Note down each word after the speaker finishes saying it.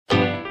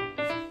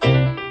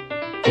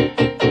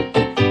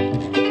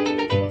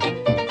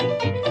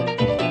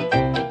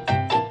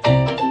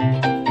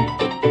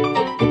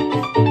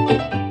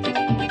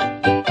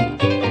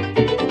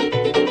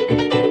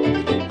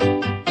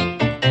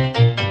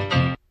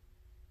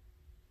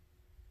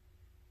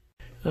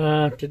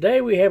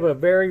Today we have a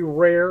very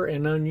rare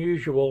and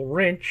unusual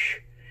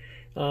wrench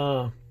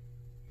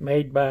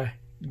made by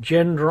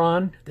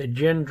Gendron, the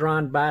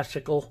Gendron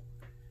Bicycle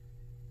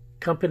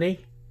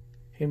Company,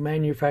 who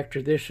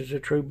manufactured this as a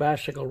true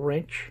bicycle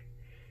wrench.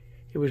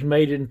 It was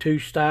made in two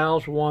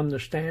styles, one the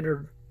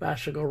standard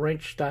bicycle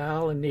wrench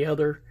style and the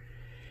other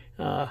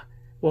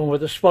one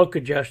with a spoke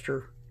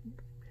adjuster.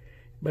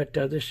 But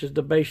this is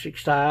the basic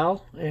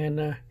style,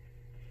 and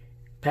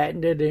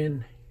patented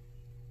in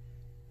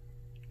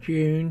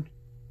June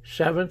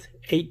 7th,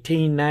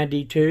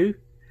 1892.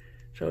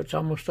 So it's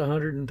almost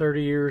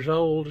 130 years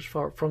old as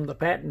far from the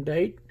patent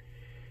date.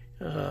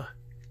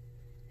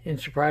 In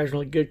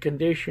surprisingly good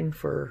condition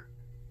for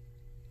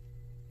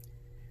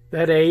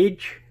that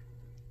age.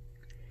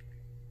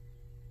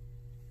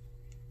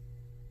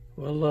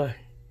 We'll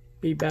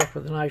be back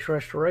with a nice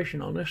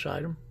restoration on this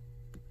item.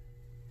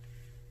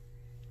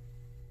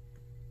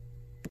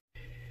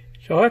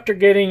 So after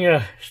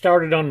getting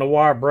started on the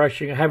wire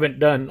brushing, I haven't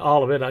done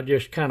all of it. I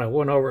just kind of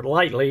went over it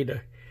lightly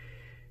to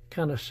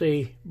kind of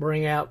you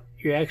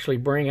actually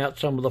bring out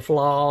some of the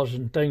flaws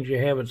and things you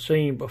haven't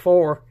seen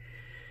before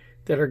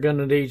that are going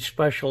to need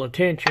special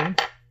attention.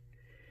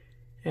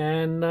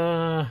 And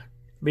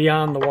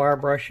beyond the wire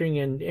brushing,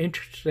 and a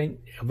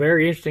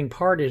very interesting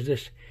part is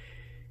this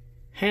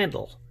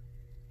handle.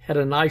 Had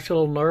a nice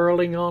little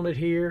knurling on it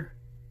here.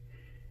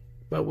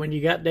 But when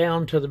you got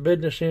down to the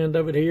business end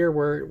of it here,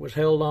 where it was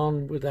held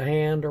on with a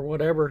hand or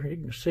whatever, you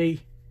can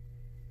see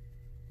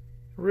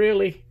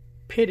really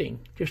pitting,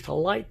 just a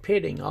light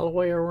pitting all the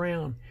way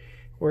around.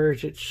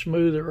 Whereas it's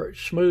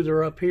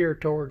smoother up here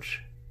towards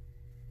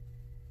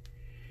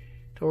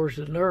the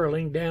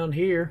knurling down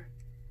here.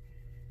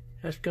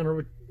 That's going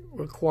to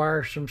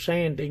require some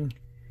sanding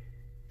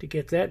to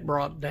get that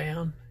brought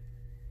down.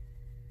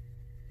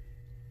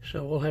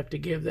 So we'll have to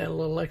give that a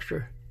little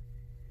extra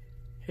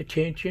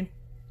attention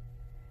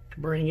to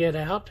bring it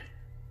out.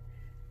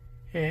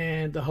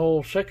 And the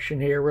whole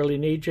section here really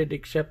needs it,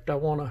 except I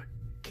want to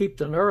keep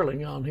the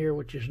knurling on here,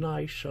 which is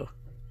nice. So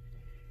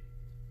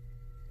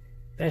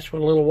that's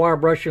what a little wire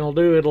brushing will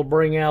do. It'll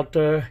bring out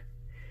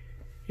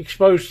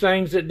exposed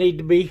things that need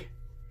to be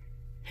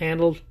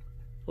handled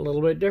a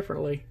little bit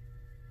differently.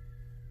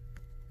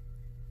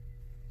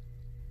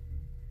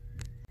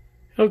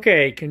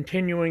 Okay,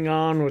 continuing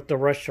on with the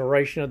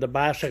restoration of the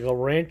bicycle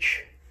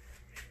wrench.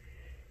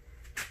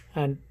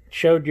 I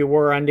showed you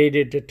where I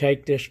needed to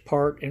take this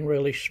part and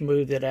really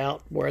smooth it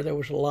out, where there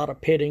was a lot of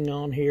pitting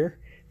on here,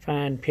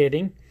 fine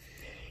pitting.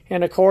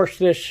 And of course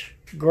this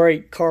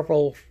great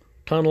carpal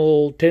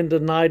tunnel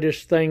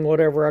tendonitis thing,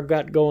 whatever I've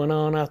got going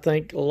on, I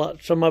think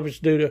some of it's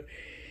due to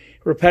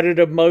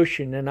repetitive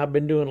motion, and I've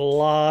been doing a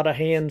lot of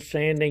hand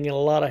sanding and a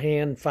lot of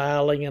hand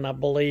filing, and I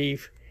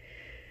believe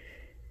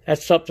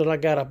that's something I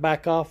got to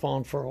back off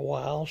on for a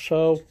while.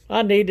 So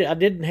I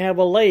didn't have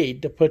a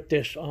lathe to put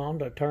this on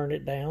to turn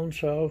it down,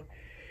 so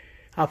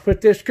I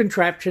put this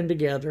contraption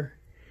together.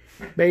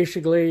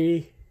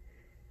 Basically,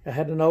 I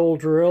had an old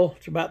drill.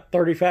 It's about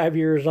 35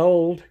 years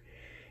old,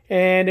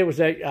 and it was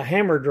a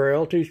hammer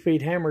drill,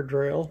 2-speed hammer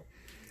drill.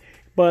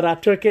 But I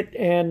took it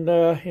and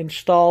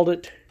installed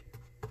it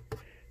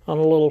on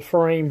a little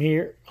frame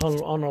here,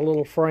 on a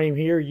little frame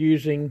here,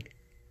 using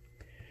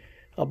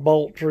a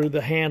bolt through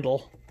the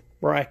handle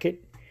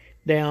bracket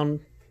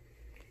down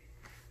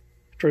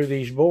through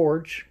these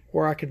boards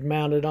where I could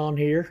mount it on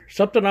here.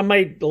 Something I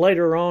may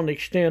later on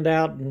extend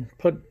out and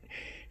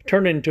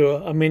turn into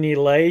a mini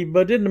lathe,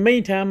 but in the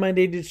meantime I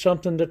needed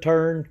something to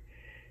turn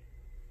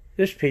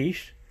this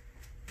piece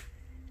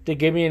to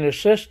give me an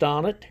assist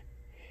on it.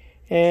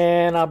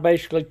 And I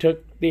basically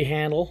took the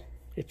handle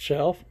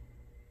itself,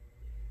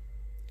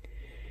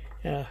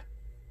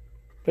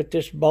 put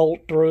this bolt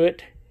through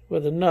it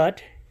with a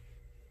nut,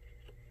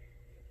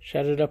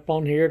 set it up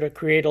on here to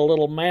create a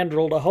little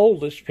mandrel to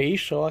hold this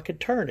piece so I could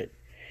turn it.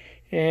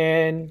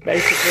 And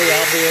basically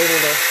I'll be able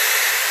to,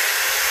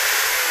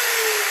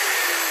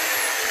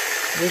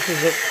 this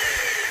is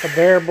a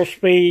variable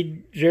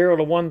speed 0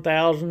 to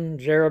 1,000,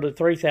 0 to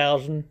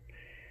 3,000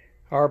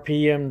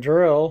 RPM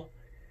drill.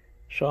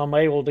 So I'm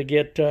able to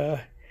get,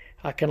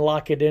 I can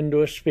lock it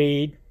into a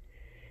speed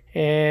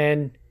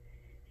and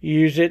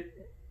use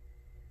it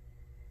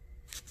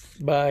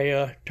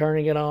by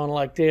turning it on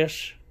like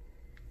this.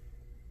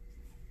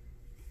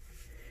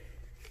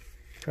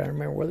 Trying to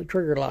remember where the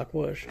trigger lock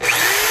was.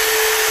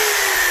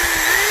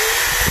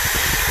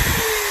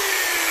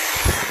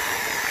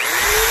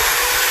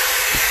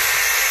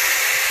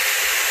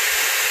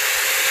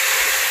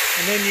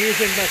 And then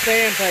using my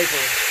sandpaper.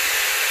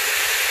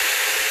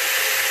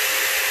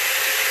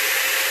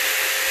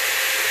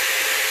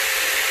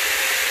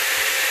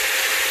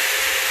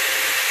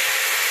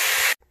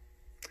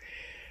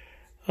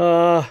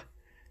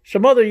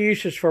 Some other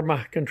uses for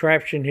my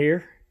contraption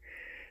here.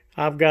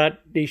 I've got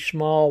these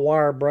small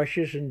wire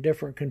brushes in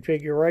different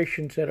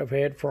configurations that I've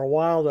had for a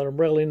while that I'm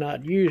really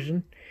not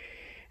using.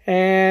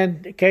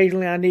 And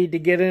occasionally I need to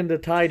get into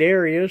tight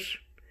areas.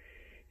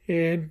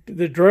 And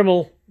the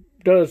Dremel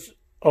does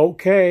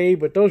okay,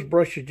 but those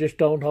brushes just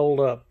don't hold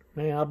up.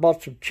 Man, I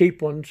bought some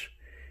cheap ones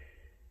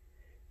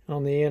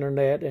on the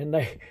internet, and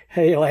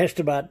they last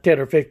about 10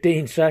 or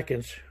 15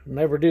 seconds.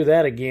 Never do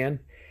that again.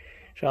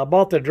 So I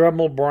bought the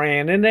Dremel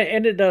brand, and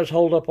it does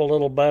hold up a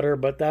little better,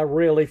 but I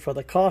really, for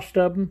the cost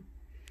of them,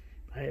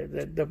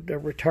 the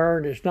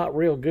return is not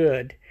real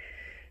good.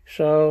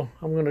 So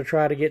I'm going to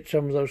try to get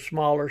some of those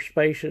smaller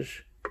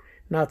spaces,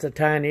 not the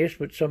tiniest,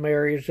 but some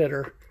areas that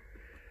are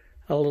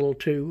a little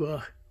too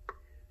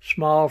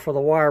small for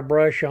the wire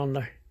brush on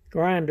the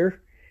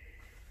grinder,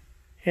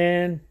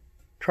 and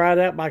try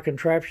that my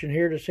contraption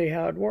here to see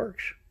how it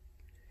works.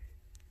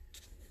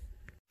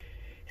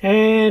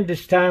 And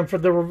it's time for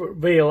the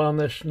reveal on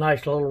this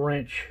nice little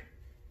wrench.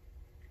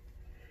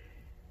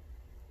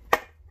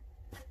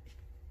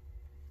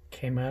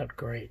 Came out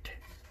great.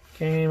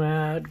 Came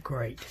out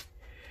great.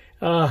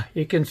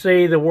 You can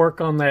see the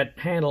work on that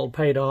handle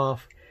paid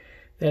off.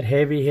 That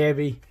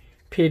heavy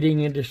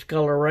pitting and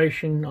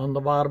discoloration on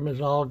the bottom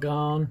is all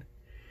gone.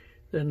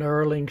 The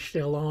knurling's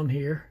still on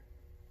here.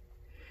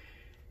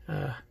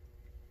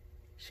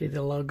 See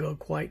the logo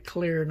quite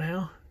clear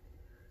now.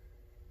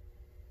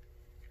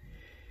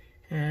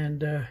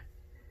 And the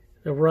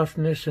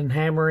roughness and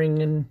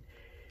hammering and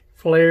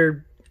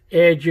flared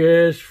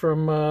edges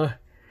from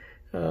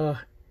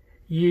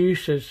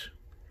use is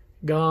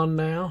gone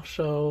now,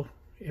 so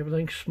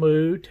everything's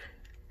smooth.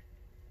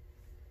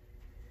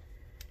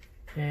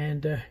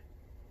 And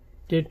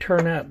did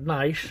turn out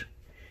nice.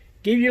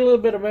 Give you a little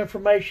bit of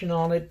information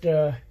on it.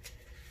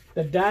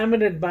 The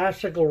Diamond and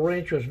Bicycle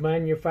wrench was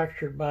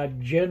manufactured by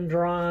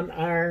Gendron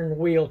Iron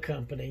Wheel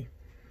Company.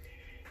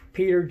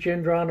 Peter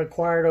Gendron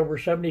acquired over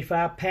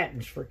 75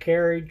 patents for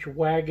carriage,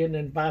 wagon,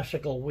 and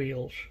bicycle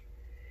wheels.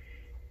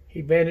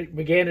 He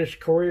began his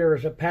career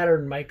as a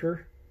pattern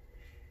maker,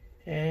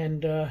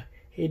 and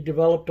he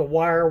developed a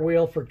wire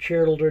wheel for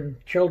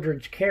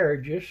children's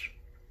carriages.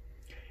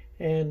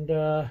 And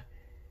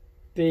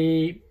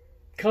the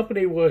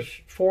company was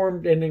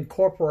formed and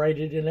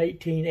incorporated in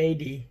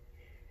 1880.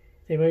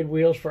 They made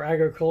wheels for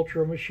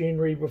agricultural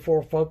machinery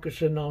before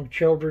focusing on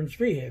children's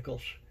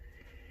vehicles.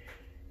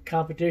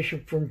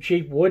 Competition from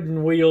cheap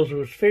wooden wheels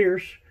was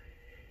fierce.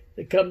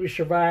 The company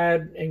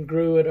survived and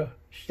grew at a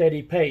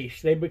steady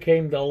pace. They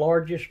became the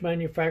largest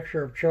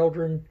manufacturer of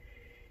children's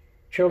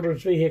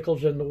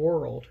vehicles in the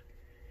world.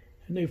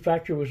 A new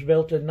factory was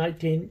built in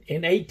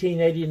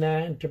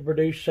 1889 to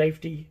produce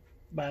safety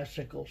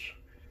bicycles.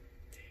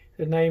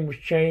 The name was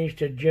changed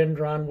to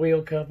Gendron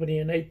Wheel Company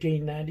in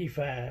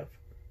 1895.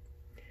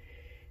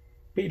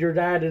 Peter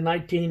died in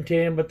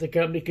 1910, but the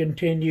company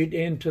continued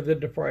into the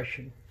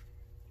Depression.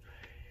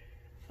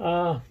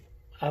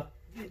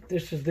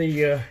 This is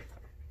the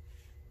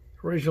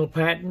original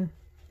patent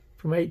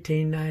from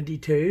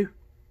 1892.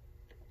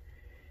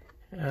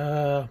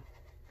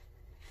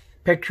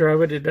 Picture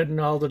of it. It doesn't,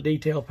 all the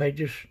detail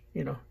pages,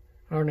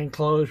 aren't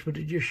enclosed, but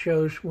it just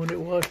shows when it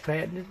was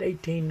patented,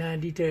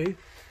 1892.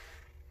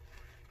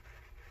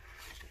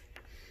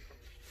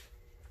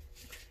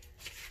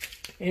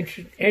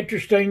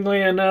 Interestingly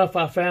enough,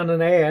 I found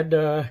an ad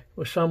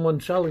with someone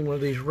selling one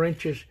of these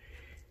wrenches,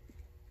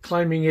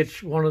 claiming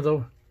it's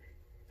a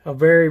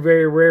very,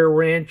 very rare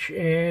wrench,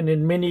 and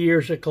in many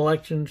years of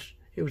collections,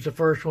 it was the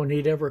first one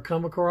he'd ever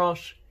come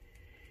across.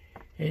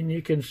 And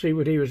you can see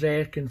what he was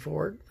asking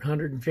for it,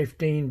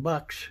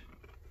 $115.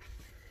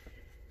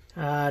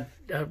 I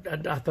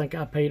think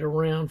I paid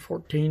around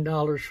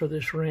 $14 for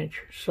this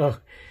wrench. So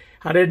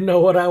I didn't know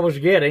what I was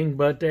getting,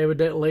 but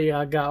evidently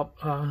I got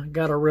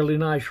a really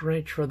nice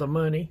wrench for the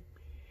money.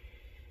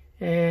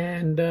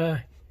 And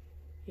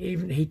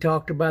even he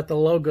talked about the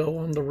logo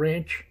on the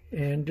wrench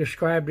and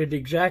described it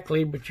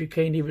exactly, but you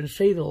can't even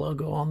see the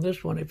logo on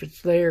this one. If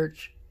it's there,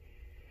 it's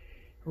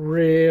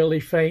really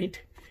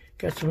faint.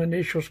 Got some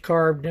initials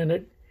carved in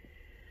it.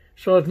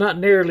 So it's not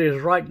nearly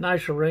as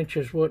nice a wrench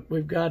as what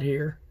we've got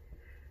here,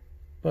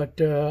 but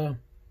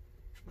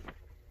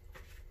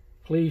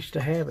pleased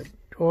to have it.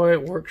 Boy,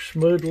 it works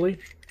smoothly.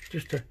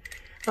 Just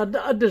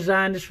a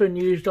design that's been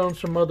used on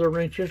some other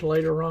wrenches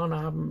later on.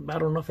 I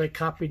don't know if they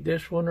copied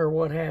this one or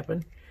what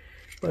happened,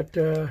 but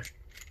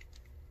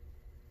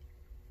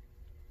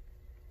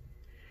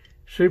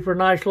super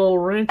nice little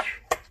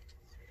wrench.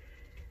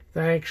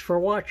 Thanks for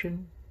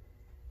watching.